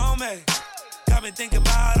with it on me. Got me thinking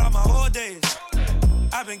about all my whole days.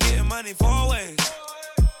 I've been getting money 4 ways.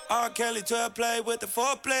 R. Kelly 12 play with the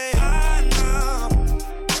foreplay. I know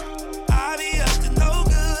I be up to no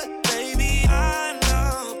good, baby. I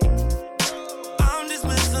know I'm just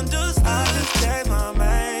misunderstood. I just gave my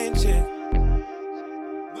main chick.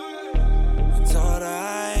 Thought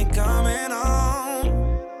I ain't coming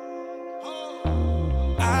home.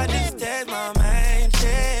 I just gave my main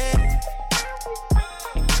chick.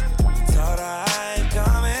 Thought I ain't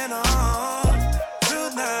coming home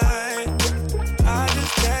tonight. I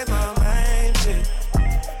just gave my main chick.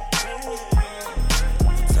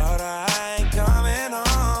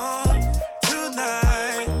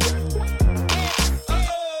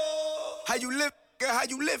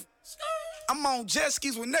 I'm on jet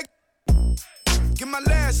skis with niggas. Get my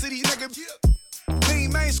last city, nigga.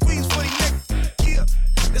 Lean main squeeze for these niggas. Yeah.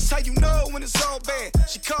 That's how you know when it's all bad.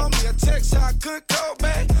 She called me a text, I couldn't call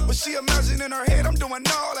back. But she imagine in her head I'm doing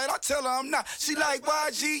all that. I tell her I'm not. She like,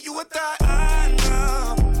 YG, you a thot? I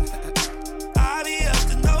know I be up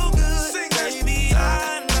to no good. Sing baby,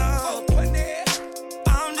 I know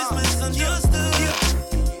I'm just misunderstood.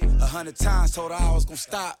 100 times told her I was gonna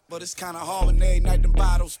stop, but it's kinda hard when every night them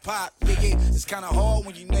bottles pop. Yeah, it's kinda hard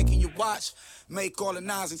when you naked your watch. Make all the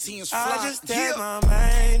 9s and 10s fly. I just text my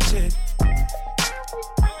main chick.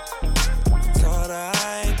 Told her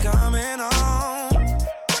I ain't coming home.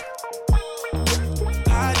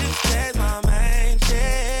 I just text my main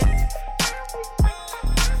chick.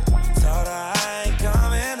 Told her I ain't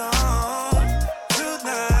coming home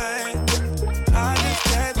tonight. I just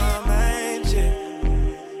text my main chick.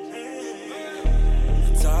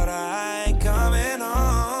 Told her I ain't coming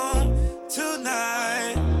home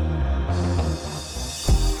tonight.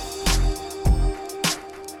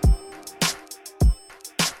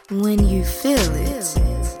 When you feel it,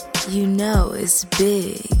 you know it's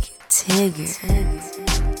Big Tigger.